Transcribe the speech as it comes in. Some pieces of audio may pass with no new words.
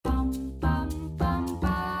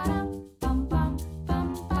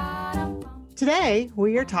Today,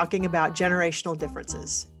 we are talking about generational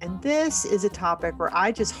differences, and this is a topic where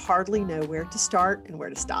I just hardly know where to start and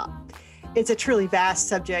where to stop. It's a truly vast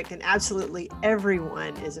subject, and absolutely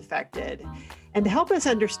everyone is affected. And to help us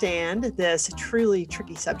understand this truly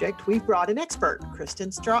tricky subject, we've brought an expert,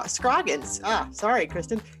 Kristen Scroggins.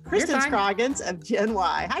 Kristen Scroggins of Gen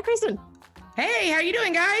Y. Hi, Kristen. Hey, how you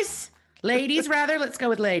doing, guys? Ladies, rather. Let's go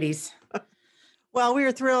with ladies. Well, we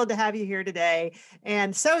are thrilled to have you here today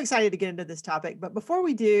and so excited to get into this topic. But before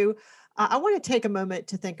we do, I want to take a moment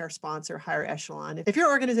to thank our sponsor, Higher Echelon. If your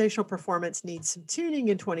organizational performance needs some tuning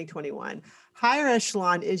in 2021, Higher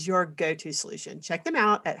Echelon is your go-to solution. Check them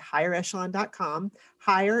out at higherechelon.com,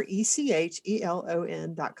 higher, ECHELON.com.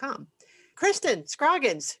 Kristen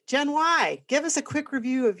Scroggins, Gen Y, give us a quick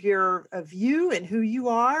review of you and who you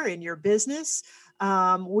are and your business.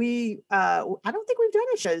 I don't think we've done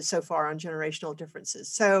a show so far on generational differences.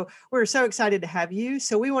 So we're so excited to have you.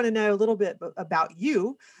 So we want to know a little bit about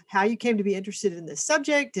you, how you came to be interested in this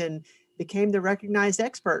subject and became the recognized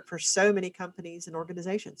expert for so many companies and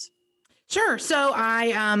organizations. Sure. So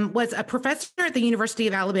I was a professor at the University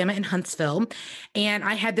of Alabama in Huntsville, and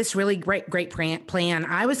I had this really great plan.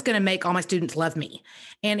 I was going to make all my students love me.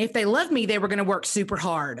 And if they loved me, they were going to work super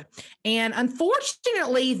hard. And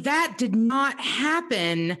unfortunately, that did not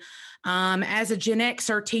happen as a Gen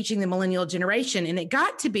Xer teaching the millennial generation. And it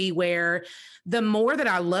got to be where the more that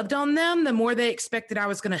I loved on them, the more they expected I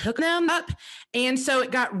was going to hook them up. And so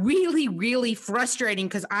it got really, really frustrating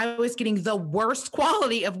because I was getting the worst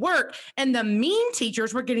quality of work and the mean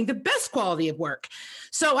teachers were getting the best quality of work.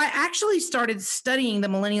 So I actually started studying the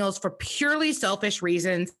millennials for purely selfish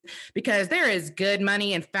reasons because there is good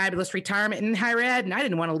money and fabulous retirement in higher ed, and I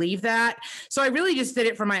didn't want to leave that. So I really just did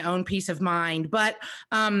it for my own peace of mind. But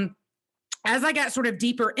as I got sort of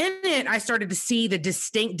deeper in it, I started to see the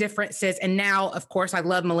distinct differences. And now, of course, I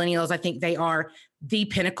love millennials. I think they are the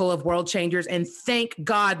pinnacle of world changers. And thank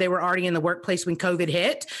God they were already in the workplace when COVID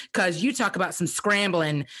hit, because you talk about some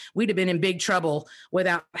scrambling. We'd have been in big trouble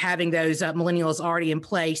without having those millennials already in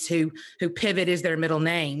place who pivot is their middle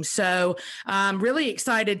name. So I'm really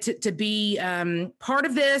excited to be part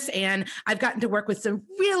of this. And I've gotten to work with some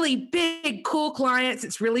really big, cool clients.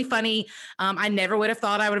 It's really funny. I never would have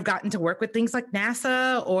thought I would have gotten to work with things like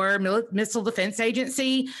NASA or Missile Defense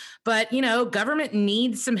Agency. But, government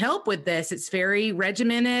needs some help with this. It's very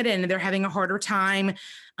regimented and they're having a harder time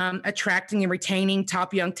attracting and retaining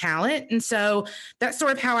top young talent. And so that's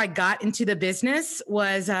sort of how I got into the business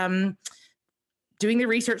was doing the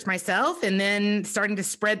research myself and then starting to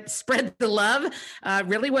spread the love.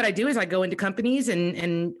 Really what I do is I go into companies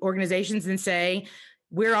and organizations and say,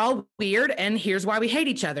 we're all weird and here's why we hate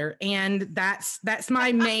each other. And that's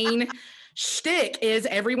my main shtick is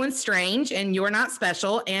everyone's strange and you're not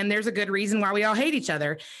special. And there's a good reason why we all hate each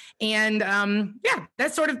other. And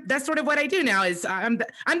that's sort of what I do now is I'm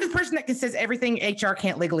the person that says everything HR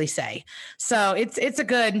can't legally say. So it's a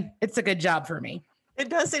good job for me. It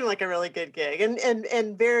does seem like a really good gig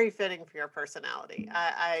and very fitting for your personality.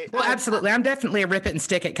 Absolutely. I'm definitely a rip it and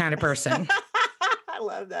stick it kind of person. I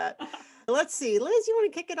love that. Let's see. Liz, you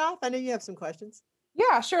want to kick it off? I know you have some questions.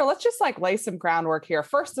 Yeah, sure. Let's just lay some groundwork here.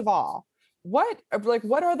 First of all, what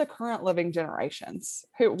are the current living generations?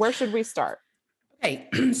 Where should we start? Okay,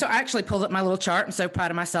 so I actually pulled up my little chart. I'm so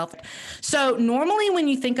proud of myself. So normally when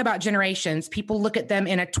you think about generations, people look at them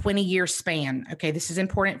in a 20-year span. Okay, this is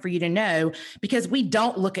important for you to know because we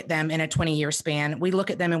don't look at them in a 20-year span. We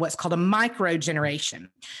look at them in what's called a micro generation.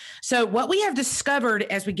 So what we have discovered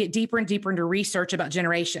as we get deeper and deeper into research about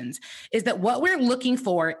generations is that what we're looking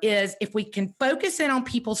for is if we can focus in on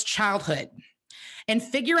people's childhood and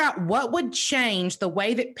figure out what would change the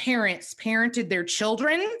way that parents parented their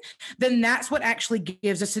children, then that's what actually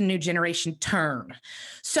gives us a new generation term.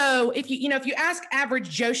 So if you ask average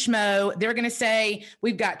Joe Schmo, they're going to say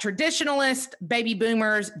we've got traditionalists, baby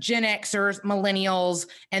boomers, Gen Xers, millennials,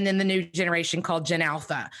 and then the new generation called Gen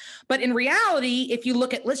Alpha. But in reality, if you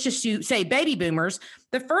look at, let's just say baby boomers,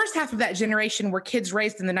 the first half of that generation were kids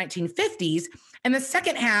raised in the 1950s. And the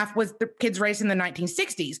second half was the kids raised in the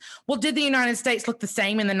 1960s. Well, did the United States look the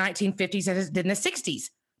same in the 1950s as it did in the 60s?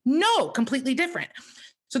 No, completely different.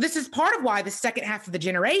 So this is part of why the second half of the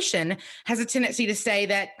generation has a tendency to say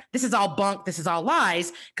that this is all bunk, this is all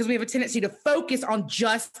lies, because we have a tendency to focus on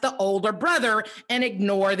just the older brother and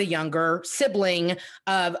ignore the younger sibling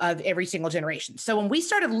of every single generation. So when we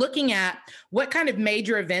started looking at what kind of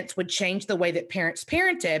major events would change the way that parents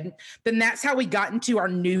parented, then that's how we got into our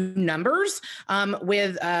new numbers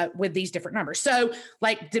with these different numbers. So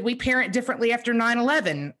did we parent differently after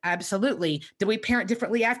 9/11? Absolutely. Did we parent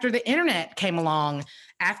differently after the internet came along?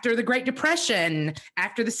 after the Great Depression,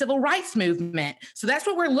 after the Civil Rights Movement. So that's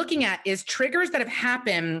what we're looking at, is triggers that have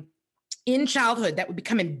happened in childhood that would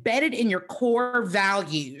become embedded in your core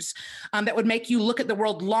values, that would make you look at the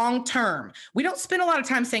world long term. We don't spend a lot of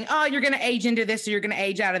time saying, oh, you're going to age into this or you're going to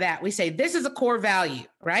age out of that. We say this is a core value,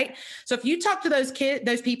 right? So if you talk to those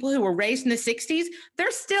people who were raised in the 60s,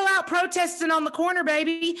 they're still out protesting on the corner,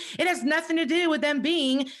 baby. It has nothing to do with them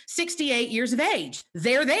being 68 years of age.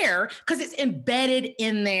 They're there because it's embedded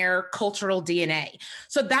in their cultural DNA.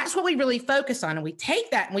 So that's what we really focus on. And we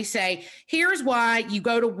take that and we say, here's why you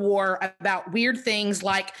go to war about weird things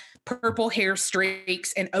like purple hair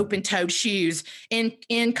streaks and open-toed shoes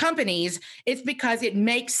in companies. It's because it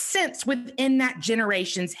makes sense within that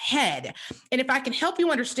generation's head. And if I can help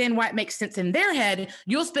you understand why it makes sense in their head,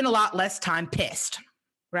 you'll spend a lot less time pissed.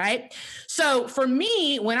 Right? So for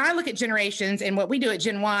me, when I look at generations and what we do at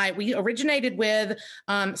Gen Y, we originated with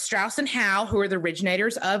Strauss and Howe, who are the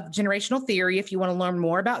originators of generational theory. If you want to learn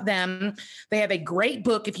more about them, they have a great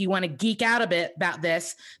book, if you want to geek out a bit about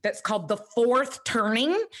this, that's called The Fourth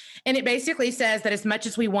Turning. And it basically says that as much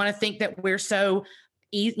as we want to think that we're so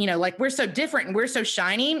like we're so different and we're so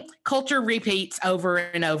shiny, culture repeats over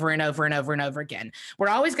and over and over and over and over again. We're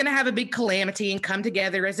always going to have a big calamity and come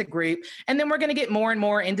together as a group. And then we're going to get more and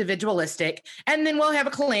more individualistic. And then we'll have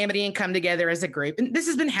a calamity and come together as a group. And this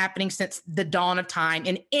has been happening since the dawn of time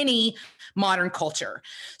in any modern culture.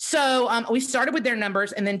 So we started with their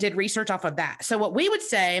numbers and then did research off of that. So what we would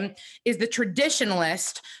say is the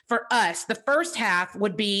traditionalist for us, the first half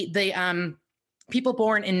would be the people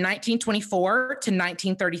born in 1924 to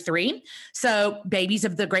 1933. So babies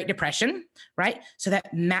of the Great Depression, right? So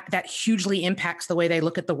that hugely impacts the way they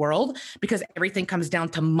look at the world because everything comes down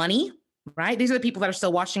to money, right? These are the people that are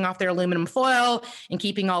still washing off their aluminum foil and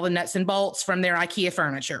keeping all the nuts and bolts from their IKEA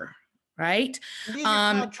furniture. Right.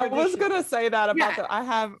 I was going to say that about that. I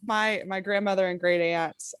have my grandmother and great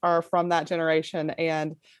aunts are from that generation,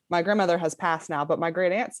 and my grandmother has passed now, but my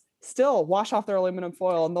great aunts still wash off their aluminum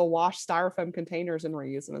foil and they'll wash styrofoam containers and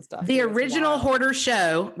reuse them and stuff. The original hoarder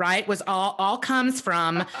show, right, was all comes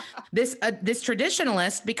from this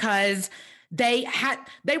traditionalist, because they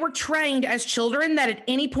were trained as children that at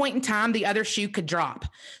any point in time, the other shoe could drop.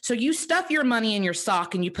 So you stuff your money in your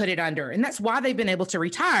sock and you put it under. And that's why they've been able to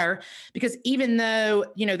retire, because even though,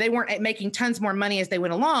 they weren't making tons more money as they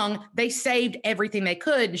went along, they saved everything they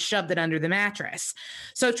could and shoved it under the mattress.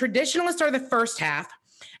 So traditionalists are the first half.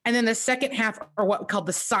 And then the second half are what we call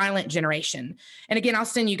the silent generation. And again, I'll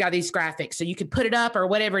send you guys these graphics so you can put it up or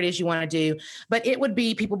whatever it is you want to do. But it would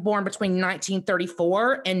be people born between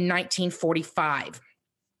 1934 and 1945.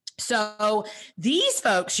 So these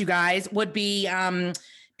folks, you guys, would be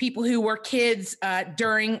people who were kids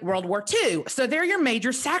during World War II. So they're your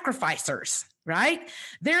major sacrificers, right?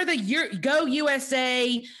 They're the Go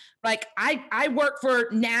USA. Like I work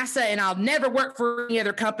for NASA and I'll never work for any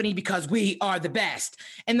other company because we are the best.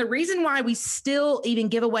 And the reason why we still even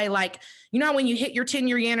give away, like, when you hit your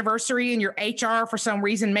 10-year anniversary and your HR for some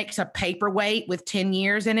reason makes a paperweight with 10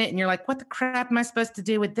 years in it. And you're like, what the crap am I supposed to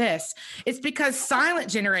do with this? It's because silent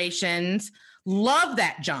generations love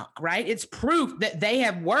that junk, right? It's proof that they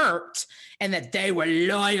have worked and that they were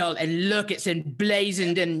loyal, and look, it's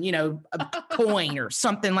emblazoned in, a coin or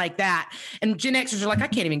something like that. And Gen Xers are like, I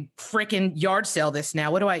can't even freaking yard sale this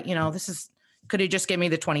now. What do I, could have just given me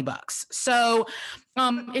the $20. So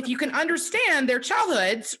if you can understand their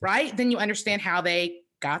childhoods, right, then you understand how they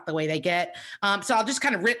got the way they get. So I'll just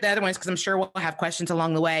kind of rip the other ones because I'm sure we'll have questions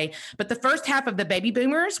along the way. But the first half of the baby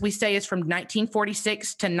boomers, we say, is from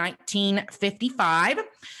 1946 to 1955.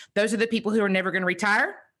 Those are the people who are never going to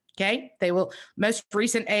retire. Okay. They will. Most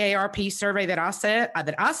recent AARP survey that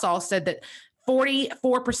I saw said that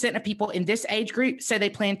 44% of people in this age group say they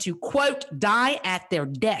plan to, quote, die at their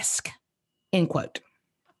desk, end quote.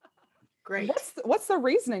 Great. What's the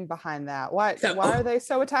reasoning behind that? Why are they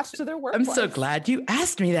so attached to their workplace? I'm so glad you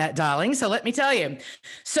asked me that, darling. So let me tell you.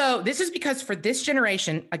 So this is because for this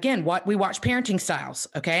generation, again, we watch parenting styles.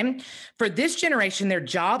 Okay. For this generation, their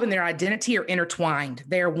job and their identity are intertwined.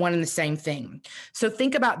 They are one and the same thing. So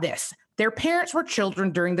think about this. Their parents were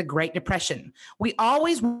children during the Great Depression. We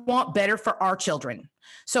always want better for our children.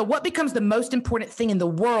 So what becomes the most important thing in the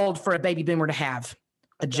world for a baby boomer to have?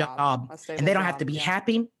 A job. And they don't have to be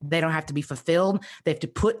happy. They don't have to be fulfilled. They have to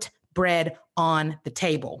put bread on the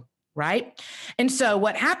table, right? And so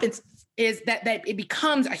what happens is that it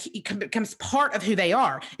becomes part of who they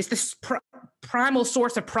are. It's this primal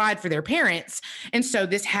source of pride for their parents. And so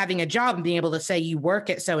this having a job and being able to say you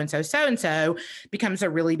work at so-and-so becomes a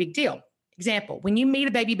really big deal. Example, when you meet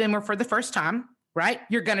a baby boomer for the first time, right?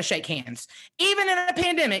 You're going to shake hands. Even in a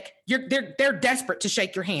pandemic, they're desperate to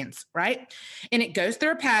shake your hands, right? And it goes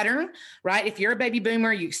through a pattern, right? If you're a baby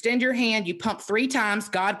boomer, you extend your hand, you pump 3 times.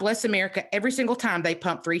 God bless America. Every single time they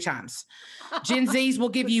pump 3 times. Gen Zs will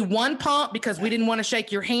give you 1 pump because we didn't want to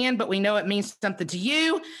shake your hand, but we know it means something to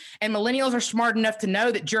you. And millennials are smart enough to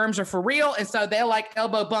know that germs are for real. And so they'll like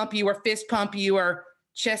elbow bump you or fist pump you or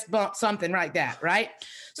chest bump, something like that, right?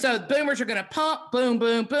 So boomers are going to pump, boom,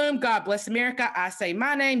 boom, boom. God bless America. I say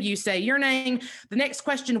my name, you say your name. The next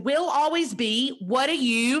question will always be, what do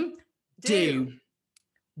you do?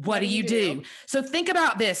 What do you do? So think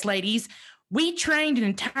about this, ladies. We trained an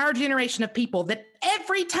entire generation of people that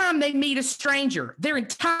every time they meet a stranger, their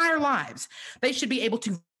entire lives, they should be able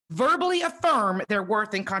to verbally affirm their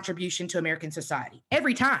worth and contribution to American society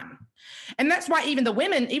every time. And that's why even the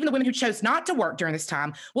women who chose not to work during this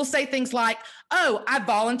time will say things like, oh, I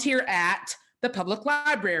volunteer at the public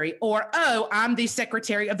library, or, oh, I'm the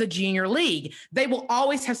secretary of the junior league. They will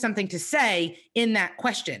always have something to say in that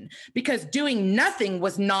question because doing nothing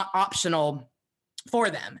was not optional for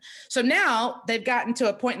them. So now they've gotten to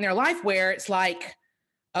a point in their life where it's like,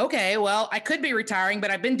 okay, well, I could be retiring,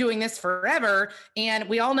 but I've been doing this forever. And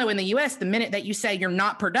we all know in the US, the minute that you say you're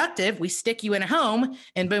not productive, we stick you in a home,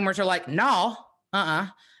 and boomers are like, no,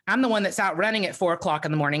 I'm the one that's out running at 4 o'clock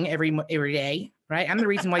in the morning every day, right? I'm the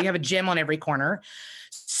reason why you have a gym on every corner.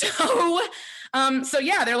 So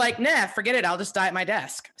yeah, they're like, nah, forget it. I'll just die at my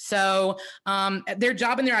desk. So their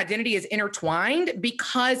job and their identity is intertwined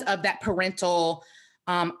because of that parental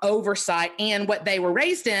oversight. And what they were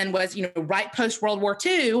raised in was, right post World War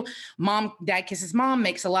II, dad kisses mom,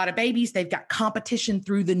 makes a lot of babies. They've got competition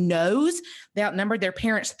through the nose. They outnumbered their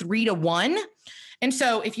parents 3-1. And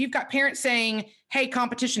so if you've got parents saying, hey,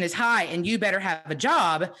 competition is high and you better have a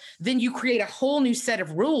job, then you create a whole new set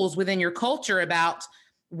of rules within your culture about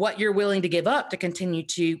what you're willing to give up to continue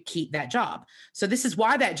to keep that job. So this is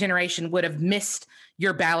why that generation would have missed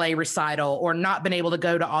your ballet recital or not been able to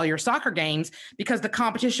go to all your soccer games, because the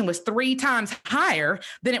competition was 3 times higher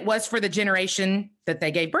than it was for the generation that they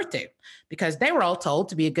gave birth to, because they were all told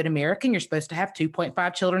to be a good American, you're supposed to have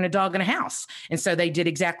 2.5 children, a dog, and a house. And so they did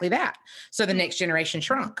exactly that. So the next generation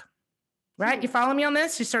shrunk. Right? You follow me on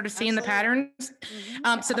this? You started seeing the patterns.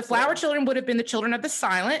 So the flower children would have been the children of the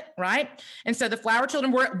silent, right? And so the flower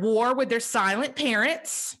children were at war with their silent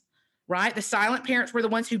parents, right? The silent parents were the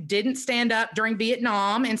ones who didn't stand up during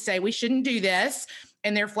Vietnam and say, we shouldn't do this.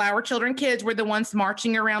 And their flower children kids were the ones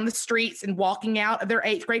marching around the streets and walking out of their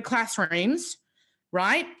 8th grade classrooms,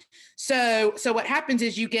 right? So what happens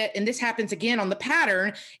is you get, and this happens again on the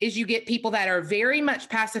pattern, is you get people that are very much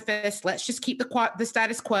pacifist. Let's just keep the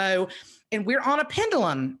status quo. And we're on a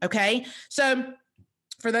pendulum. Okay. So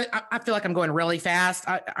I feel like I'm going really fast.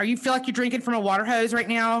 Are you feel like you're drinking from a water hose right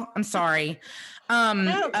now? I'm sorry.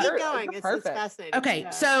 No, keep going. It's fascinating. Okay. Yeah.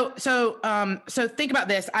 So think about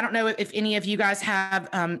this. I don't know if any of you guys have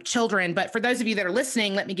children, but for those of you that are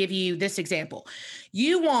listening, let me give you this example.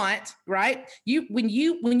 You want, right? When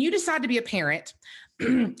you decide to be a parent,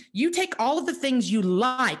 you take all of the things you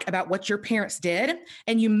like about what your parents did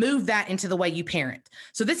and you move that into the way you parent.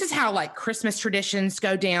 So this is how like Christmas traditions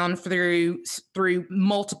go down through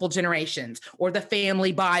multiple generations, or the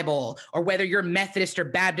family Bible, or whether you're Methodist or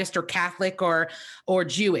Baptist or Catholic or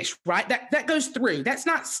Jewish, right? That goes through. That's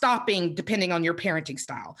not stopping depending on your parenting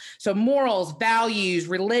style. So morals, values,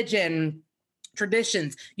 religion,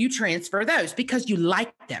 traditions, you transfer those because you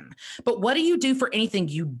like them. But what do you do for anything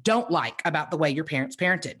you don't like about the way your parents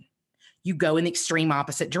parented? You go in the extreme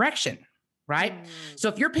opposite direction, right? So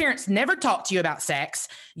if your parents never talked to you about sex,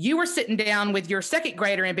 you were sitting down with your 2nd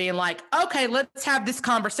grader and being like, okay, let's have this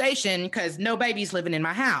conversation because no baby's living in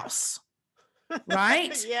my house.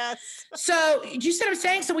 Right? Yes. So you see what I'm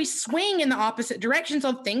saying? So we swing in the opposite directions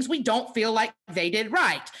on things we don't feel like they did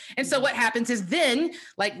right. And so what happens is then,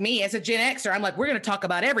 like me as a Gen Xer, I'm like, we're going to talk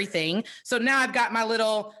about everything. So now I've got my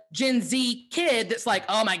little Gen Z kid that's like,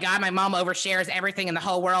 oh my God, my mom overshares everything in the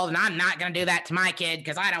whole world. And I'm not going to do that to my kid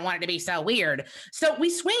because I don't want it to be so weird. So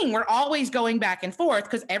we swing. We're always going back and forth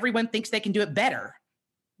because everyone thinks they can do it better.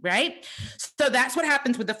 Right. So that's what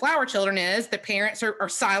happens with the flower children is the parents are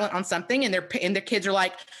silent on something and their kids are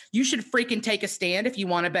like, you should freaking take a stand if you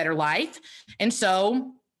want a better life. And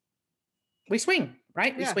so we swing,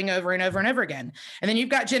 right? We swing over and over and over again. And then you've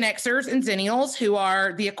got Gen Xers and Zennials who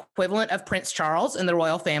are the equivalent of Prince Charles in the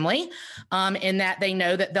royal family, in that they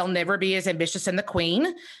know that they'll never be as ambitious as the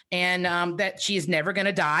queen and that she is never going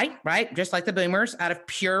to die, right? Just like the boomers, out of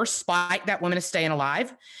pure spite, that woman is staying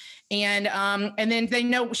alive. And then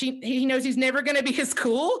he knows he's never going to be as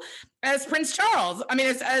cool as Prince Charles. I mean,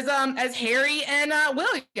 as Harry and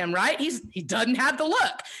William, right? He doesn't have the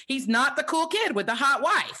look. He's not the cool kid with the hot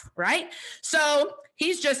wife, right? So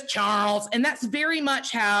he's just Charles. And that's very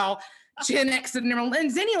much how Gen X and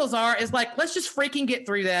Zennials are, is like, let's just freaking get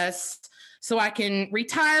through this so I can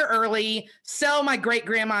retire early, sell my great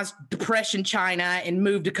grandma's depression china, and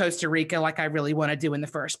move to Costa Rica like I really want to do in the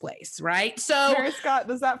first place, right? So, Mary Scott,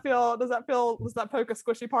 does that poke a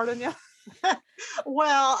squishy part in you?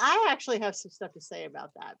 Well, I actually have some stuff to say about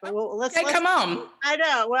that, but let's come on. I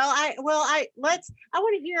know. I want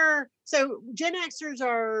to hear. So Gen Xers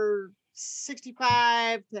are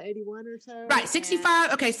 65 to 81 or so, right?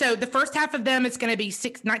 65. Okay, so the first half of them is going to be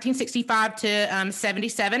 1965 to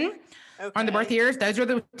 77. Okay. On the birth years. Those are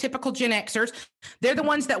the typical Gen Xers. They're the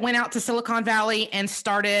ones that went out to Silicon Valley and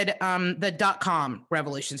started the .com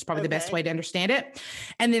revolution. Is probably the best way to understand it.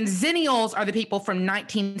 And then Zennials are the people from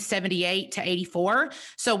 1978 to 84.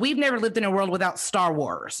 So we've never lived in a world without Star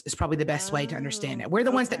Wars is probably the best way to understand it. We're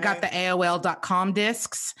the ones that got the AOL.com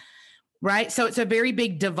discs. Right. So it's a very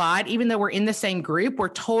big divide. Even though we're in the same group, we're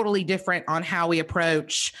totally different on how we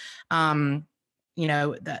approach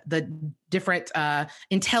the different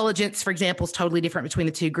intelligence, for example, is totally different between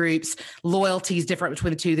the two groups. Loyalty is different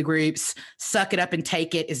between the groups. Suck it up and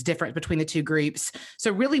take it is different between the two groups.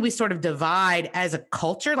 So really we sort of divide as a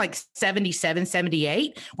culture, like 77,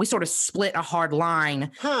 78, we sort of split a hard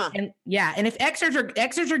line. And if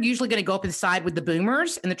Xers are usually going to go up and side with the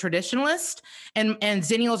boomers and the traditionalists, and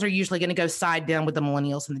Zennials are usually going to go side down with the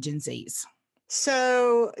millennials and the Gen Zs.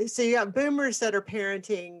 So you got boomers that are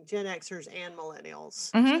parenting Gen Xers and millennials.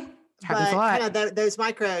 Mm-hmm. But kind of those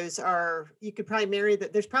micros are, you could probably marry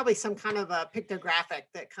that. There's probably some kind of a pictographic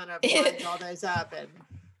that kind of lines all those up. And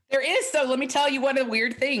there is. So let me tell you one of the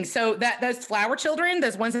weird things. So that those flower children,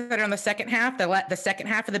 those ones that are on the second half, the second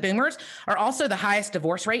half of the boomers, are also the highest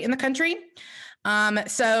divorce rate in the country.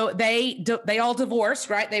 So they all divorced,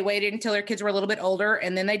 right? They waited until their kids were a little bit older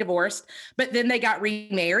and then they divorced, but then they got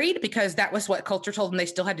remarried because that was what culture told them they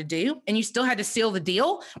still had to do. And you still had to seal the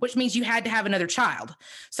deal, which means you had to have another child.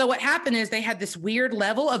 So what happened is they had this weird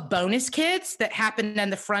level of bonus kids that happened on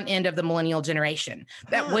the front end of the millennial generation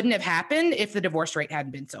that wouldn't have happened if the divorce rate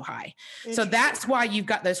hadn't been so high. So that's why you've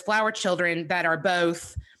got those flower children that are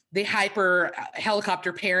both the hyper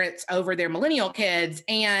helicopter parents over their millennial kids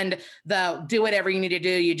and the do whatever you need to do,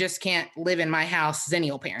 you just can't live in my house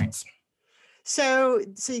Zennial parents. So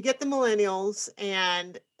you get the millennials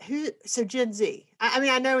and so Gen Z. I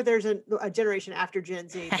mean, I know there's a generation after Gen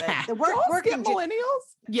Z, but the working millennials.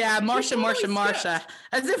 Yeah, Marsha.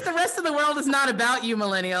 As if the rest of the world is not about you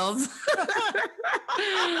millennials.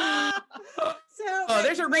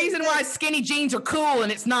 There's a reason why skinny jeans are cool,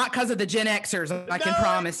 and it's not because of the Gen Xers. I can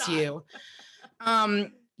promise you.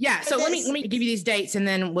 So let me give you these dates, and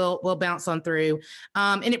then we'll bounce on through.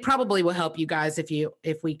 And it probably will help you guys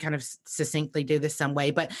if we kind of succinctly do this some way.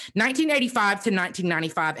 But 1985 to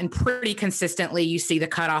 1995, and pretty consistently, you see the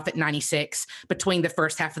cutoff at 96 between the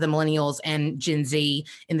first half of the millennials and Gen Z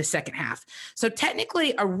in the second half. So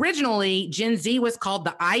technically, originally, Gen Z was called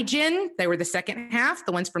the iGen. They were the second half,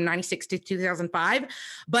 the ones from 96 to 2005.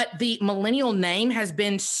 But the millennial name has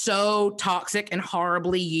been so toxic and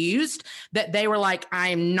horribly used that they were like,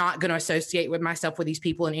 I'm not going to associate with myself with these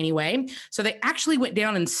people in any way. So they actually went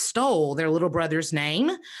down and stole their little brother's name,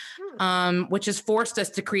 which has forced us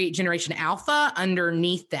to create Generation Alpha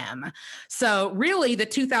underneath them. So really the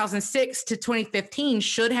 2006 to 2015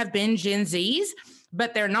 should have been Gen Zs,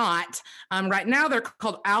 but they're not. Right now they're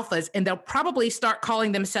called alphas, and they'll probably start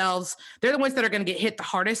calling themselves, they're the ones that are going to get hit the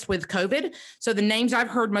hardest with COVID. So the names I've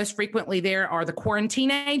heard most frequently there are the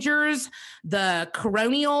quarantinagers, the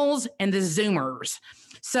coronials, and the Zoomers.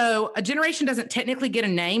 So a generation doesn't technically get a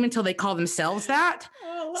name until they call themselves that.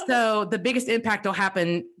 So the biggest impact will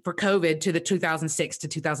happen for COVID to the 2006 to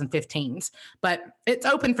 2015s, but it's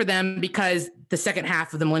open for them because the second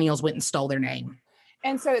half of the millennials went and stole their name.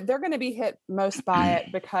 And so they're going to be hit most by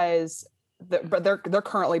it because they're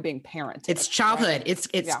currently being parented. It's childhood. Right? It's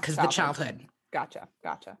because of the childhood. Gotcha.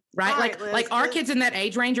 Right. Like our kids in that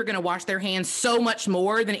age range are going to wash their hands so much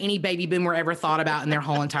more than any baby boomer ever thought about in their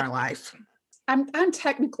whole entire life. I'm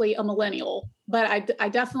technically a millennial, but I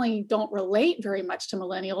definitely don't relate very much to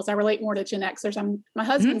millennials. I relate more to Gen Xers. My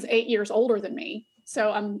husband's 8 years older than me,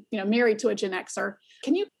 so I'm married to a Gen Xer.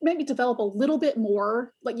 Can you maybe develop a little bit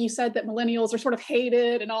more? Like you said that millennials are sort of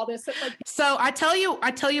hated and all this. So I tell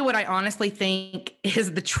you what I honestly think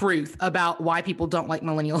is the truth about why people don't like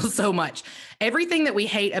millennials so much. Everything that we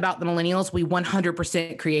hate about the millennials, we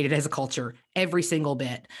 100% created as a culture. every single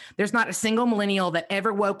bit. There's not a single millennial that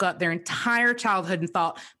ever woke up their entire childhood and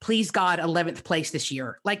thought, please God, 11th place this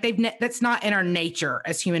year. Like that's not in our nature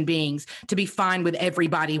as human beings to be fine with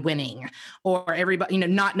everybody winning or everybody,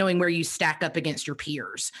 not knowing where you stack up against your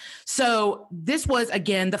peers. So this was,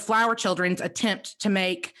 again, the Flower Children's attempt to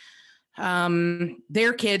make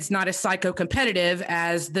their kids not as psycho-competitive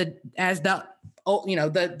as the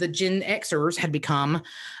Gen Xers had become.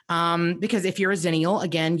 Because if you're a Zennial,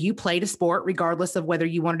 again, you played a sport regardless of whether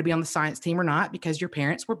you wanted to be on the science team or not, because your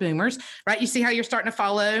parents were boomers, right? You see how you're starting to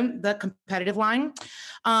follow the competitive line.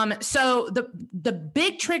 So the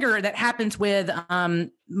big trigger that happens with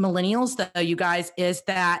millennials, though, you guys, is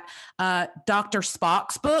that Dr.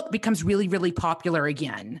 Spock's book becomes really, really popular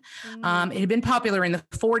again. It had been popular in the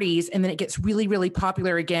 40s, and then it gets really, really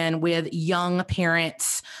popular again with young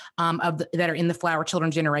parents that are in the Flower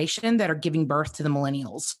Children generation that are giving birth to the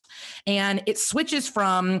millennials. And it switches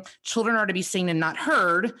from children are to be seen and not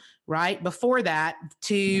heard, right? Before that,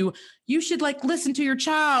 to you should listen to your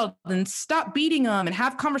child and stop beating them and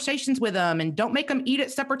have conversations with them and don't make them eat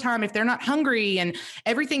at supper time if they're not hungry. And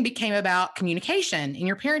everything became about communication in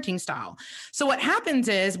your parenting style. So what happens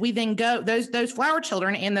is we then go, those Flower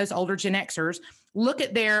Children and those older Gen Xers look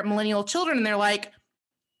at their millennial children and they're like,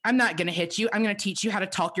 I'm not going to hit you. I'm going to teach you how to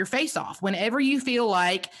talk your face off. Whenever you feel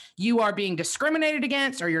like you are being discriminated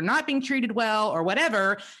against or you're not being treated well or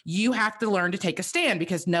whatever, you have to learn to take a stand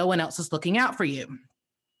because no one else is looking out for you.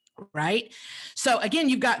 Right. So again,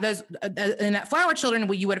 you've got those in that Flower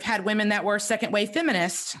Children, you would have had women that were second wave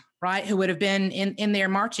feminists, right? Who would have been in there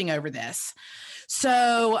marching over this.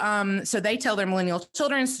 So they tell their millennial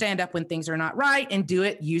children, stand up when things are not right and do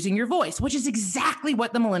it using your voice, which is exactly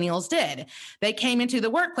what the millennials did. They came into the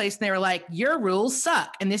workplace and they were like, your rules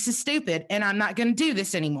suck and this is stupid and I'm not going to do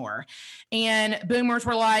this anymore. And boomers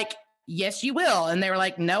were like, yes, you will. And they were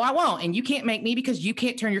like, no, I won't. And you can't make me because you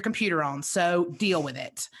can't turn your computer on. So deal with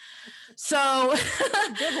it. So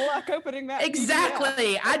good luck opening that.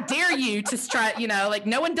 Exactly. I dare you to try,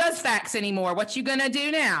 no one does fax anymore. What you going to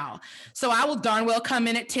do now? So I will darn well come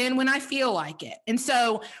in at 10 when I feel like it. And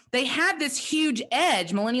so they had this huge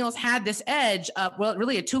edge. Millennials had this edge of,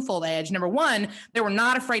 really a twofold edge. Number one, they were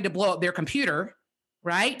not afraid to blow up their computer.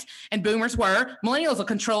 Right. And boomers were. Millennials will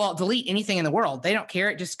control, alt, delete anything in the world. They don't care.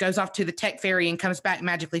 It just goes off to the tech fairy and comes back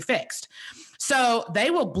magically fixed. So they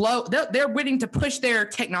will they're willing to push their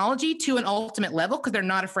technology to an ultimate level because they're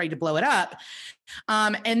not afraid to blow it up.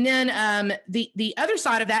 And then the other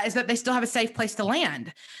side of that is that they still have a safe place to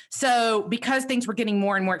land. So because things were getting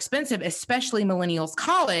more and more expensive, especially millennials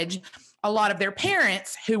college, a lot of their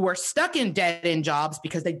parents who were stuck in dead-end jobs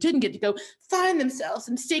because they didn't get to go find themselves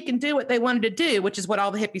and seek and do what they wanted to do, which is what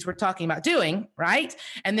all the hippies were talking about doing, right?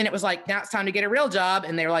 And then it was like, now it's time to get a real job.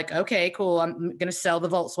 And they were like, okay, cool. I'm going to sell the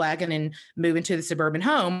Volkswagen and move into the suburban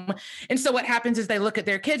home. And so what happens is they look at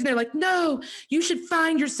their kids and they're like, no, you should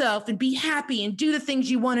find yourself and be happy and do the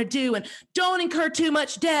things you want to do and don't incur too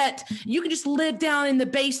much debt. You can just live down in the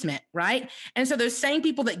basement, right? And so those same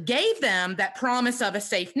people that gave them that promise of a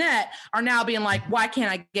safe net are now being like, why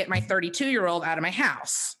can't I get my 32-year-old out of my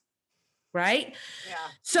house? Right? Yeah.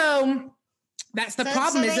 So that's the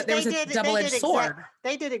problem is that there was a double-edged sword.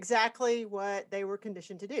 They did exactly what they were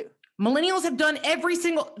conditioned to do. Millennials have done every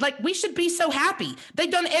single, we should be so happy.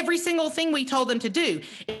 They've done every single thing we told them to do.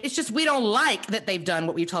 It's just we don't like that they've done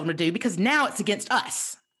what we told them to do because now it's against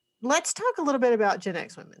us. Let's talk a little bit about Gen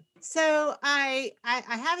X women. So I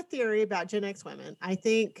have a theory about Gen X women. I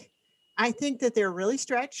think that they're really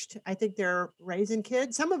stretched. I think they're raising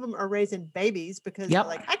kids. Some of them are raising babies because they're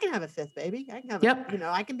like, I can have a fifth baby. I can have,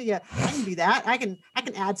 I can do that. I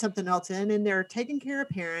can add something else in, and they're taking care of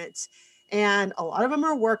parents. And a lot of them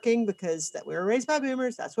are working because that we were raised by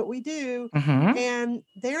boomers. That's what we do. Mm-hmm. And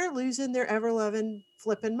they're losing their ever loving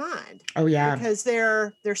flipping mind. Oh yeah. Because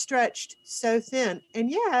they're stretched so thin. And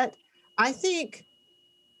yet I think,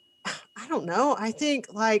 I don't know. I think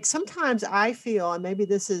sometimes I feel, and maybe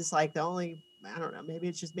this is the only, I don't know, maybe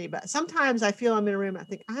it's just me, but sometimes I feel I'm in a room and I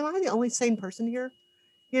think, am I the only sane person here?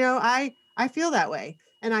 I feel that way.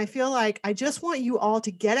 And I feel like I just want you all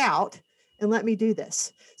to get out and let me do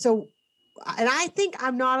this. So, and I think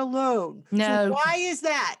I'm not alone. No. So why is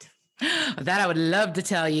that? That I would love to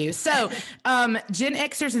tell you. So Gen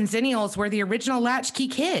Xers and Zennials were the original latchkey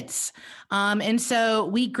kids. And so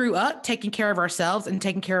we grew up taking care of ourselves and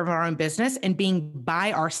taking care of our own business and being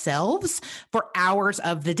by ourselves for hours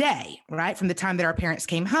of the day, right? From the time that our parents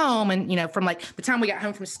came home and, from the time we got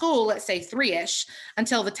home from school, let's say 3-ish,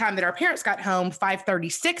 until the time that our parents got home,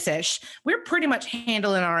 5:36-ish, we're pretty much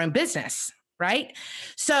handling our own business. right?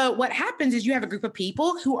 So what happens is you have a group of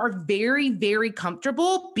people who are very, very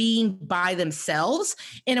comfortable being by themselves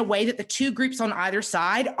in a way that the two groups on either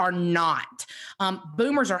side are not.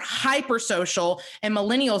 Boomers are hyper social and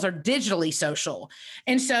millennials are digitally social.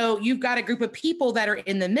 And so you've got a group of people that are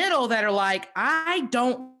in the middle that are like, I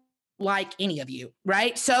don't like any of you,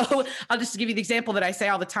 right? So I'll just give you the example that I say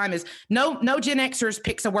all the time is no Gen Xers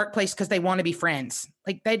picks a workplace because they want to be friends.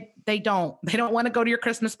 Like they don't want to go to your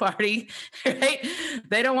Christmas party, right?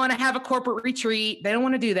 They don't want to have a corporate retreat. They don't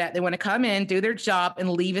want to do that. They want to come in, do their job and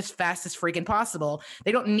leave as fast as freaking possible.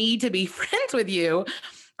 They don't need to be friends with you.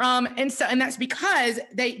 And that's because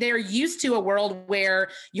they're used to a world where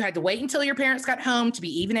you had to wait until your parents got home to be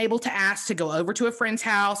even able to ask to go over to a friend's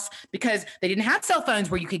house because they didn't have cell phones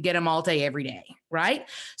where you could get them all day, every day, right?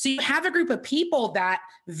 So you have a group of people that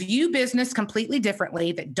view business completely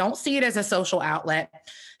differently, that don't see it as a social outlet,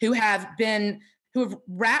 who have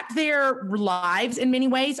wrapped their lives in many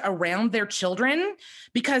ways around their children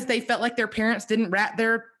because they felt like their parents didn't wrap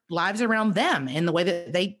their lives around them in the way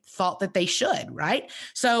that they thought that they should, right?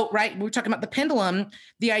 So, right, we're talking about the pendulum,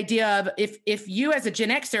 the idea of if you as a Gen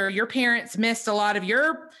Xer, your parents missed a lot of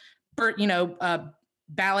your,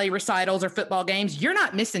 ballet recitals or football games, you're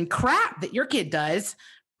not missing crap that your kid does,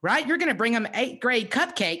 right? You're going to bring them 8th grade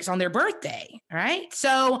cupcakes on their birthday, right?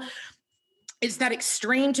 So it's that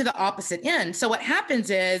extreme to the opposite end. So what happens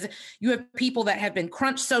is you have people that have been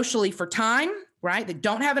crunched socially for time, right? That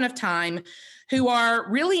don't have enough time, who are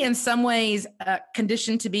really in some ways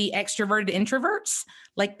conditioned to be extroverted introverts.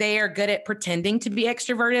 Like they are good at pretending to be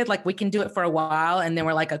extroverted. Like we can do it for a while and then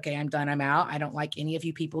we're like, okay, I'm done. I'm out. I don't like any of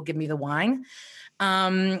you people. Give me the wine.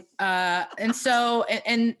 And so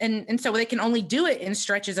they can only do it in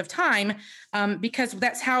stretches of time because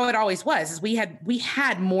that's how it always was. Is we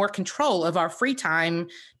had more control of our free time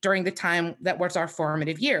during the time that was our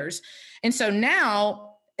formative years. And so now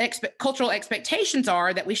cultural expectations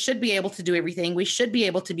are that we should be able to do everything. We should be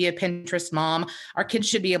able to be a Pinterest mom. Our kids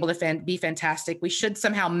should be able to be fantastic. We should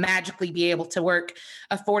somehow magically be able to work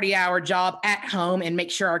a 40-hour job at home and make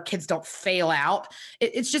sure our kids don't fail out.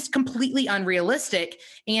 It's just completely unrealistic.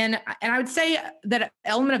 And I would say that an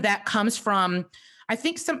element of that comes from, I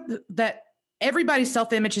think that everybody's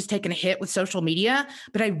self-image has taken a hit with social media,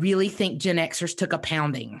 but I really think Gen Xers took a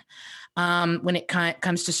pounding when it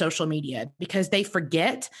comes to social media, because they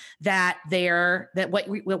forget that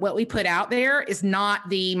what we put out there is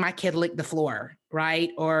not my kid licked the floor,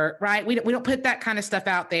 right? Or right. We don't put that kind of stuff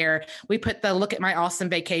out there. We put the look at my awesome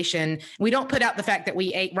vacation. We don't put out the fact that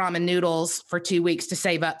we ate ramen noodles for 2 weeks to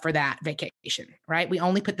save up for that vacation, right? We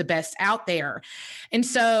only put the best out there. And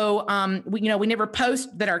so, we never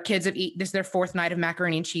post that our kids have eaten, this is their 4th night of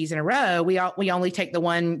macaroni and cheese in a row. We only take the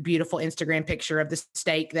one beautiful Instagram picture of the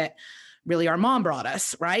steak that really our mom brought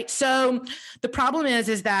us, right? So the problem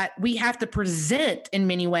is that we have to present in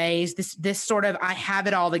many ways this sort of I have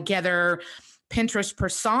it all together Pinterest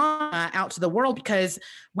persona out to the world, because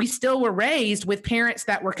we still were raised with parents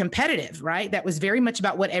that were competitive, right? That was very much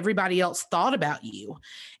about what everybody else thought about you.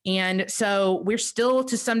 And so we're still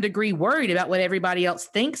to some degree worried about what everybody else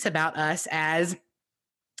thinks about us as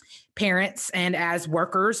parents and as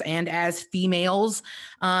workers and as females,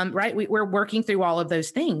 right? We're working through all of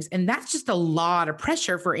those things. And that's just a lot of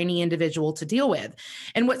pressure for any individual to deal with.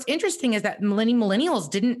 And what's interesting is that millennials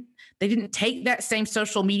didn't take that same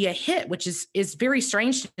social media hit, which is very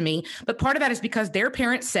strange to me. But part of that is because their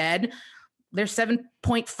parents said, there's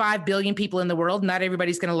 7.5 billion people in the world. Not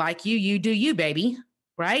everybody's going to like you. You do you, baby.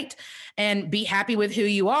 Right? And be happy with who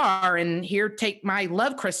you are. And here, take my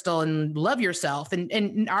love crystal and love yourself.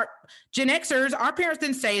 And our Gen Xers, our parents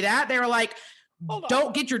didn't say that. They were like,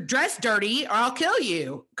 don't get your dress dirty or I'll kill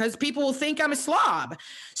you, because people will think I'm a slob.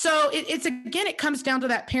 So it comes down to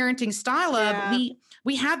that parenting style of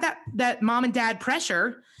we have that mom and dad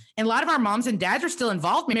pressure. And a lot of our moms and dads are still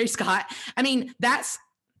involved, Mary Scott. I mean,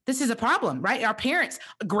 this is a problem, right? Our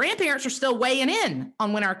grandparents are still weighing in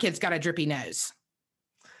on when our kids got a drippy nose.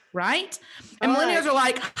 Right? And millennials are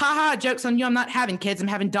like, haha, joke's on you. I'm not having kids. I'm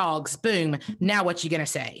having dogs. Boom. Now what you going to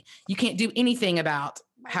say? You can't do anything about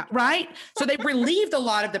right? So they've relieved a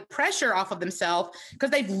lot of the pressure off of themselves because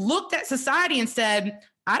they've looked at society and said,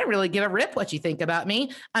 I don't really give a rip what you think about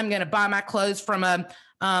me. I'm going to buy my clothes from a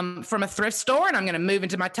thrift store, and I'm going to move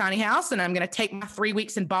into my tiny house, and I'm going to take my 3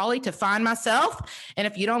 weeks in Bali to find myself. And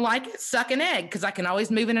if you don't like it, suck an egg, because I can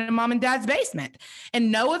always move into mom and dad's basement.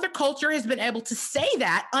 And no other culture has been able to say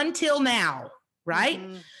that until now, right?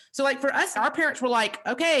 Mm-hmm. So like for us, our parents were like,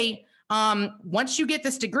 okay, once you get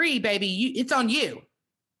this degree, baby, it's on you,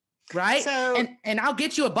 right? So, and I'll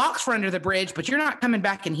get you a box for under the bridge, but you're not coming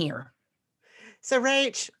back in here. So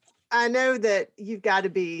Rach, I know that you've got to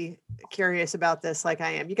be curious about this like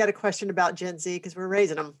I am. You got a question about Gen Z because we're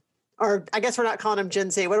raising them. Or I guess we're not calling them Gen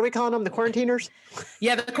Z. What are we calling them? The quarantiners?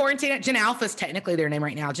 Yeah, the quarantine. Gen Alpha is technically their name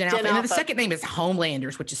right now. Gen Alpha. And then the second name is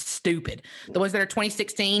Homelanders, which is stupid. The ones that are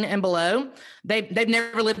 2016 and below, they've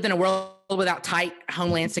never lived in a world without tight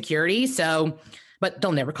homeland security. So, but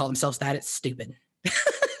they'll never call themselves that. It's stupid.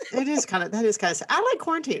 That is kind of, I like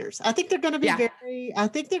quarantiners. I think they're going to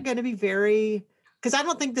be very, because I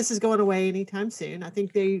don't think this is going away anytime soon. I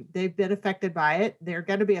think they've been affected by it. They're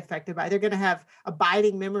going to be affected by it. They're going to have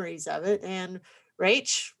abiding memories of it. And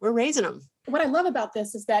Rach, we're raising them. What I love about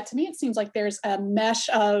this is that to me, it seems like there's a mesh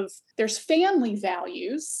of, there's family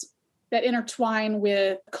values that intertwine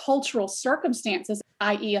with cultural circumstances,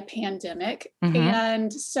 i.e. a pandemic. Mm-hmm.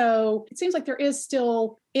 And so it seems like there is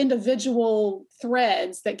still individual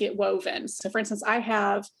threads that get woven. So for instance, I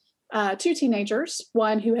have 2 teenagers,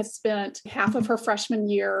 one who has spent half of her freshman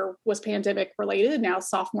year was pandemic related, now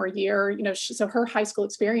sophomore year, so her high school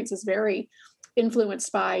experience is very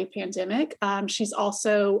influenced by pandemic. She's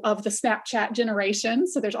also of the Snapchat generation.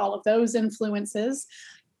 So there's all of those influences,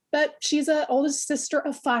 but she's an oldest sister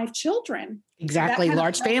of 5 children. Exactly.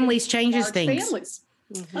 Large families changes things. Families.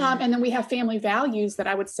 Mm-hmm. And then we have family values that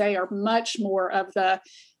I would say are much more of the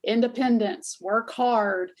independence, work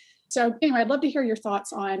hard. So anyway, I'd love to hear your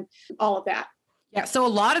thoughts on all of that. Yeah. So a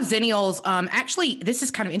lot of Zennials, actually, this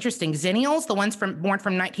is kind of interesting. Zennials, the ones born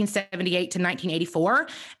from 1978 to 1984,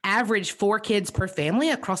 average 4 kids per family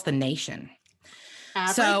across the nation.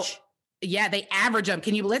 Average? So yeah, they average them.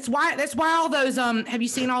 That's why all those, have you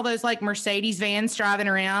seen all those like Mercedes vans driving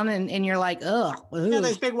around and you're like, ugh.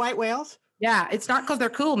 Those big white whales. Yeah, it's not because they're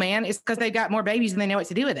cool, man. It's because they've got more babies and they know what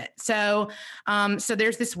to do with it. So, so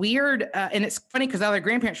there's this weird, and it's funny because other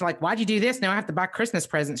grandparents are like, "Why'd you do this? Now I have to buy Christmas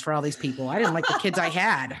presents for all these people. I didn't like the kids I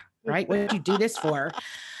had, right? What did you do this for?"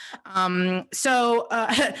 So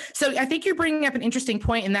I think you're bringing up an interesting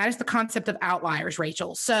point, and that is the concept of outliers,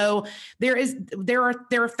 Rachel. So there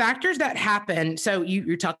are factors that happen. So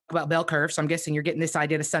you talk about bell curve. So I'm guessing you're getting this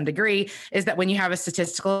idea to some degree, is that when you have a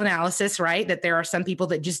statistical analysis, right, that there are some people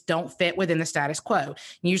that just don't fit within the status quo. And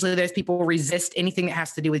usually those people resist anything that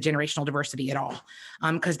has to do with generational diversity at all,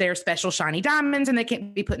 because they're special shiny diamonds and they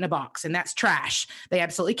can't be put in a box, and that's trash. They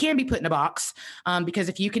absolutely can be put in a box, because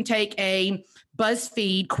if you can take a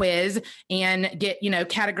BuzzFeed quiz and get,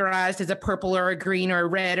 categorized as a purple or a green or a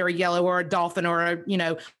red or a yellow or a dolphin or a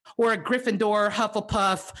Gryffindor,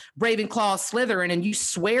 Hufflepuff, Ravenclaw, Slytherin, and you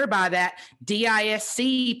swear by that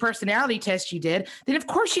DISC personality test you did, then of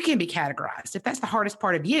course you can be categorized. If that's the hardest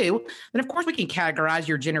part of you, then of course we can categorize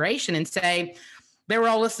your generation and say, they were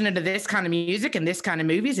all listening to this kind of music and this kind of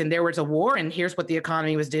movies, and there was a war, and here's what the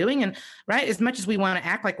economy was doing. And right, as much as we want to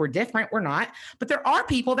act like we're different, we're not. But there are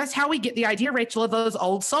people, that's how we get the idea, Rachel, of those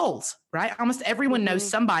old souls, right? Almost everyone knows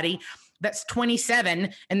somebody that's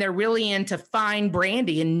 27 and they're really into fine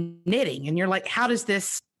brandy and knitting. And you're like, how does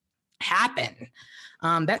this happen?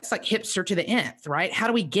 That's like hipster to the nth, right? How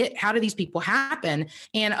do these people happen?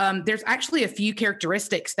 And there's actually a few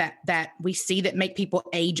characteristics that we see that make people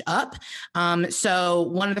age up. So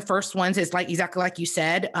one of the first ones is exactly like you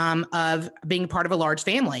said, of being part of a large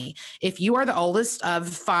family. If you are the oldest of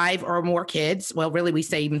 5 or more kids, well, really we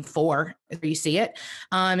say even 4, if you see it,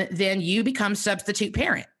 then you become substitute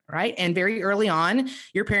parent. Right. And very early on,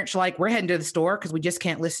 your parents are like, we're heading to the store because we just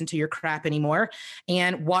can't listen to your crap anymore,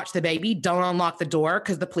 and watch the baby. Don't unlock the door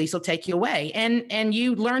because the police will take you away. And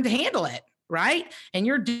you learn to handle it. Right. And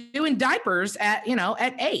you're doing diapers at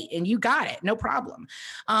 8, and you got it. No problem.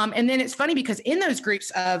 And then it's funny because in those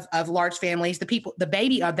groups of large families, the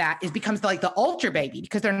baby of that becomes the ultra baby,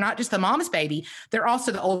 because they're not just the mom's baby. They're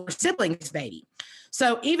also the older sibling's baby.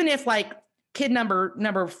 So even if kid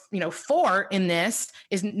number 4 in this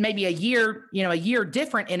is maybe a year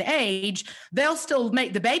different in age, they'll still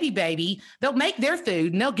make the baby, they'll make their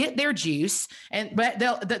food and they'll get their juice. But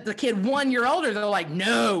the kid 1 year older, they're like,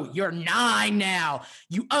 no, you're 9 now.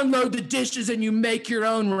 You unload the dishes and you make your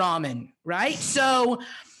own ramen. Right. So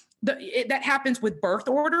that happens with birth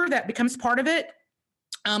order. That becomes part of it.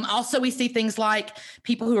 Also, we see things like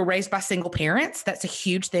people who are raised by single parents. That's a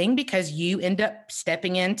huge thing because you end up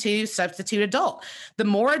stepping into substitute adult. The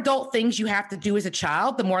more adult things you have to do as a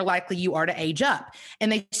child, the more likely you are to age up,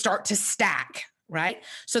 and they start to stack. Right.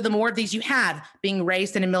 So the more of these you have, being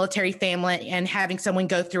raised in a military family and having someone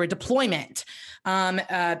go through a deployment,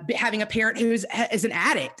 having a parent who is an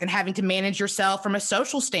addict and having to manage yourself from a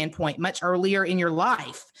social standpoint much earlier in your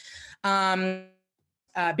life.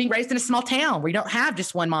 Being raised in a small town where you don't have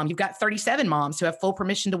just one mom, you've got 37 moms who have full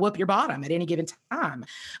permission to whoop your bottom at any given time.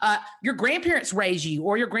 Your grandparents raise you,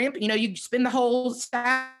 or you spend the whole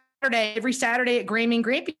every Saturday at Grammy and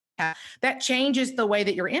Grampy, that changes the way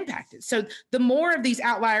that you're impacted. So the more of these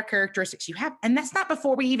outlier characteristics you have, and that's not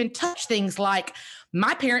before we even touch things like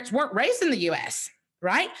my parents weren't raised in the US,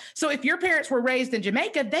 right? So if your parents were raised in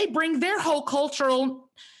Jamaica, they bring their whole cultural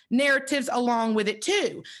narratives along with it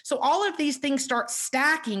too. So all of these things start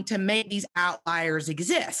stacking to make these outliers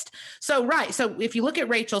exist. So, right. So if you look at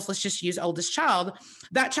Rachel's, let's just use oldest child,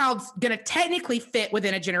 that child's going to technically fit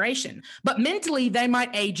within a generation, but mentally they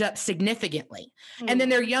might age up significantly. And then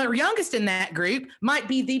their youngest in that group might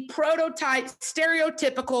be the prototype,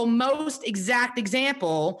 stereotypical, most exact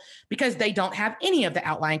example because they don't have any of the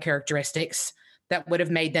outlying characteristics that would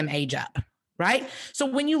have made them age up. Right. So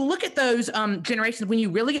when you look at those generations, when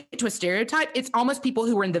you really get to a stereotype, it's almost people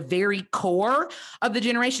who are in the very core of the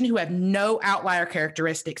generation who have no outlier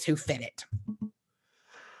characteristics who fit it.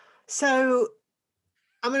 So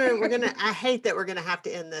I hate that we're going to have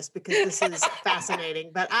to end this because this is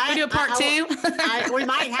fascinating, but we do a part two. We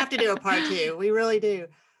might have to do a part two. We really do,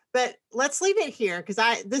 but let's leave it here. Cause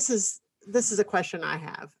this is a question I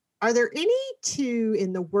have. Are there any two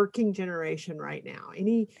in the working generation right now?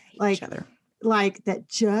 Any like that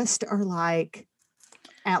just are like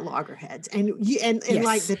at loggerheads and yes.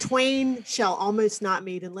 Like the twain shall almost not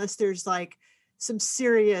meet unless there's like some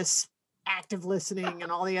serious active listening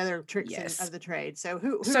and all the other tricks of the trade. So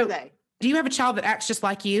who are they? Do you have a child that acts just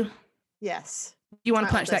like you? Yes. You want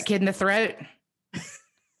to punch that kid in the throat?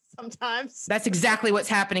 Sometimes. That's exactly what's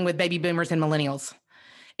happening with baby boomers and millennials.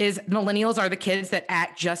 Is millennials are the kids that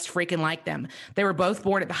act just freaking like them. They were both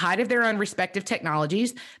born at the height of their own respective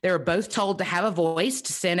technologies. They were both told to have a voice,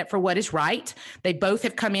 to stand up for what is right. They both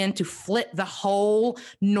have come in to flip the whole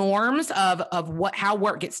norms of how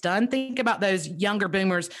work gets done. Think about those younger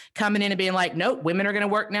boomers coming in and being like, nope, women are going to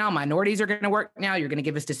work now. Minorities are going to work now. You're going to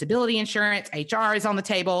give us disability insurance. HR is on the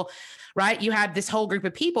table. Right? You had this whole group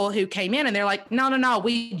of people who came in and they're like, no,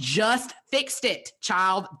 we just fixed it,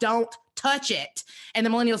 child. Don't touch it. And the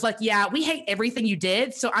millennials like, yeah, we hate everything you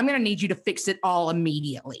did. So I'm going to need you to fix it all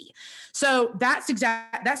immediately. So that's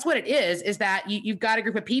what it is that you've got a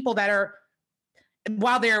group of people that are,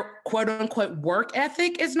 while their quote unquote work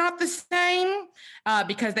ethic is not the same,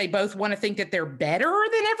 because they both want to think that they're better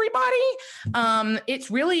than everybody.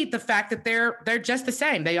 It's really the fact that they're just the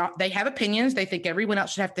same. They have opinions. They think everyone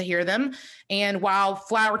else should have to hear them. And while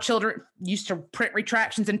flower children used to print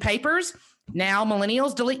retractions in papers, now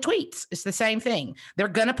millennials delete tweets. It's the same thing. They're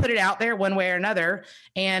going to put it out there one way or another,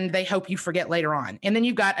 and they hope you forget later on. And then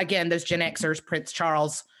you've got, again, those Gen Xers, Prince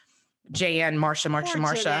Charles, Jan,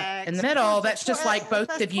 Marsha in the middle. That's just like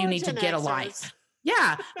both of you need to get a life.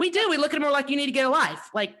 Yeah, we do. We look at them more like you need to get a life.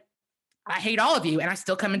 Like, I hate all of you and I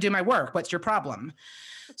still come and do my work. What's your problem?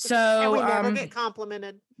 So and we never get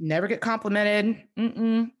complimented. Never get complimented.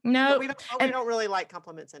 No. We don't really like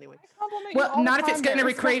compliments anyway. Well, not if it's going to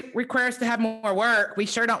require us to have more work. We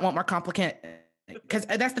sure don't want more complicated. Because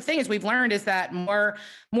that's the thing is we've learned is that more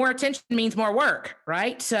attention means more work,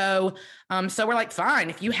 right? So we're like, fine,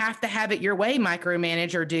 if you have to have it your way,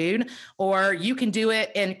 micromanager dude, or you can do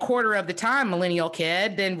it in quarter of the time, millennial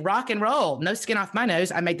kid, then rock and roll. No skin off my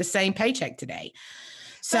nose. I made the same paycheck today.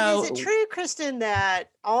 So is it true, Kristen, that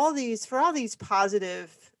for all these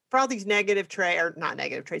negative traits, or not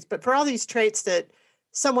negative traits, but for all these traits that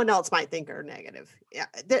someone else might think are negative, yeah,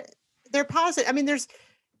 they're positive. I mean,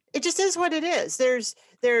 it just is what it is. They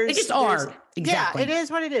just are. Exactly. Yeah, it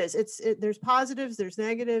is what it is. There's positives, there's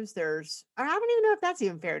negatives, I don't even know if that's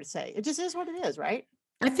even fair to say. It just is what it is, right?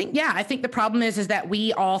 I think the problem is that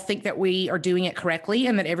we all think that we are doing it correctly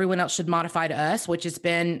and that everyone else should modify to us, which has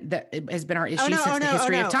been our issue since the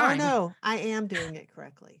history of time. No, I am doing it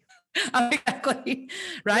correctly. Exactly.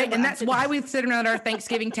 Right. And that's why we sit around our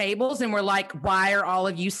Thanksgiving tables and we're like, why are all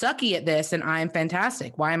of you sucky at this? And I'm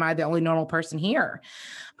fantastic. Why am I the only normal person here?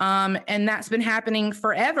 And that's been happening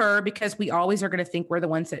forever because we always are going to think we're the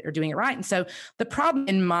ones that are doing it right. And so the problem,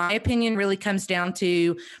 in my opinion, really comes down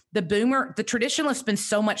to the traditionalists spend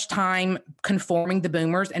so much time conforming the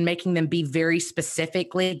boomers and making them be very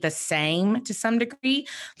specifically the same to some degree,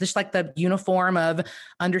 just like the uniform of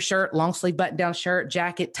undershirt, long sleeve button down shirt,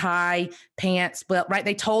 jacket, tie, pants, but right.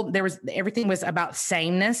 Everything was about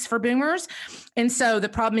sameness for boomers. And so the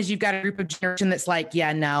problem is you've got a group of generation that's like,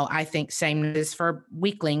 yeah, no, I think sameness is for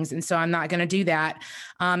weaklings. And so I'm not going to do that.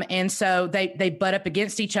 And so they butt up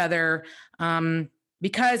against each other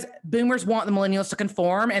because boomers want the millennials to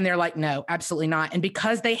conform, and they're like, no, absolutely not. And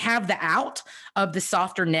because they have the out of the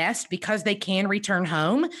softer nest, because they can return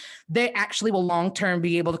home, they actually will long-term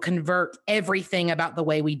be able to convert everything about the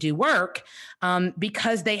way we do work,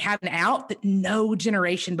 because they have an out that no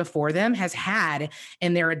generation before them has had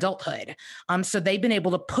in their adulthood. So they've been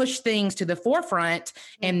able to push things to the forefront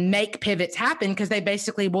and make pivots happen, because they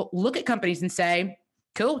basically will look at companies and say,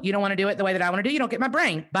 cool, you don't want to do it the way that I want to do. You don't get my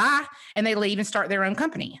brain. Bye. And they leave and start their own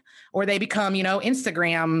company, or they become,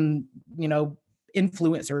 Instagram,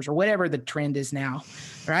 influencers, or whatever the trend is now.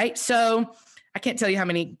 Right. So I can't tell you how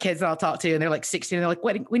many kids that I'll talk to, and they're like 16, and they're like,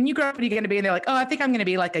 what, when you grow up, what are you going to be? And they're like, oh, I think I'm going to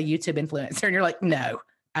be like a YouTube influencer. And you're like, no,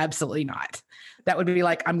 absolutely not. That would be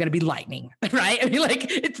like, I'm going to be lightning. Right. I mean,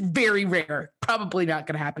 like, it's very rare, probably not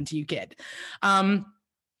going to happen to you, kid.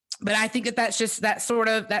 But I think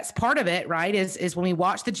that's part of it, right? Is when we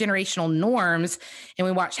watch the generational norms and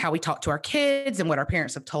we watch how we talk to our kids and what our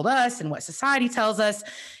parents have told us and what society tells us,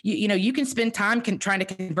 you can spend time trying to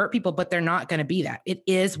convert people, but they're not going to be that. It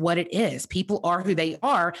is what it is. People are who they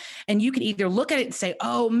are. And you can either look at it and say,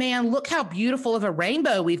 oh man, look how beautiful of a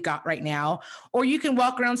rainbow we've got right now. Or you can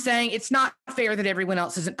walk around saying, it's not fair that everyone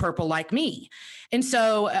else isn't purple like me. And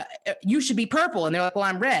so you should be purple. And they're like, well,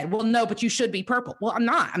 I'm red. Well, no, but you should be purple. Well, I'm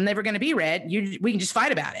not. I'm never going to be red. We can just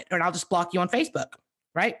fight about it, or I'll just block you on Facebook,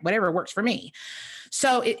 right? Whatever works for me.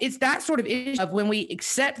 So it's that sort of issue of when we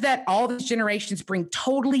accept that all these generations bring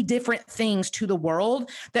totally different things to the world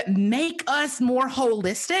that make us more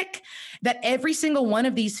holistic, that every single one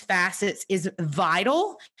of these facets is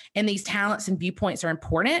vital and these talents and viewpoints are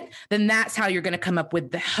important, then that's how you're going to come up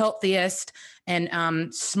with the healthiest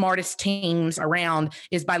and smartest teams around,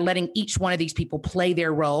 is by letting each one of these people play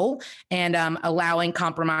their role and allowing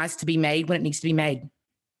compromise to be made when it needs to be made.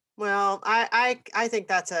 Well, I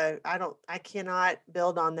think I cannot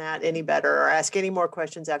build on that any better or ask any more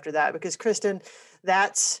questions after that, because Kristen,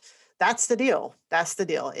 that's the deal. That's the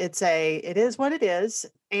deal. It is what it is.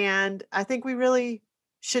 And I think we really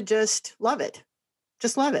should just love it.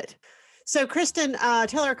 Just love it. So Kristen,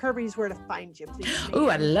 tell our Kirby's where to find you, please. Oh,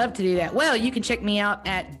 I'd love to do that. Well, you can check me out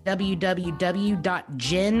at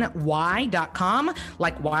www.genwhy.com.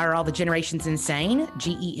 Like, why are all the generations insane?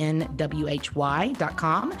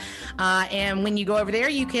 GENWHY.com. And when you go over there,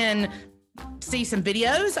 you can see some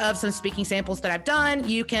videos of some speaking samples that I've done.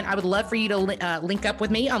 I would love for you to link up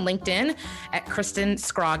with me on LinkedIn at Kristen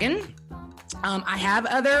Scrogin. I have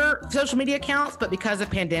other social media accounts, but because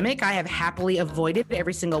of pandemic, I have happily avoided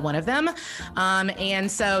every single one of them.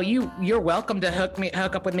 And so you're welcome to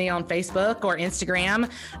hook up with me on Facebook or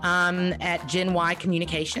Instagram at Gen Y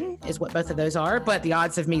Communication is what both of those are. But the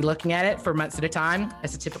odds of me looking at it for months at a time,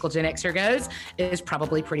 as a typical Gen Xer goes, is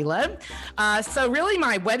probably pretty low. So really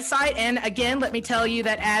my website, and again, let me tell you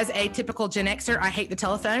that as a typical Gen Xer, I hate the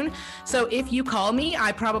telephone. So if you call me,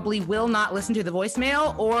 I probably will not listen to the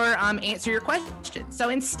voicemail or answer your questions. So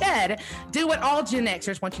instead, do what all Gen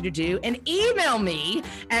Xers want you to do and email me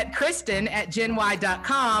at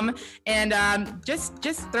kristen@genwhy.com and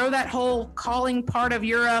just throw that whole calling part of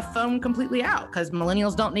your phone completely out, because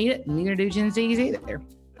millennials don't need it, and neither do Gen Zs either.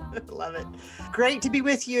 Love it. Great to be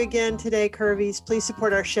with you again today, Curvies. Please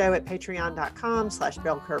support our show at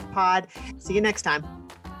patreon.com/bellcurvepod. See you next time.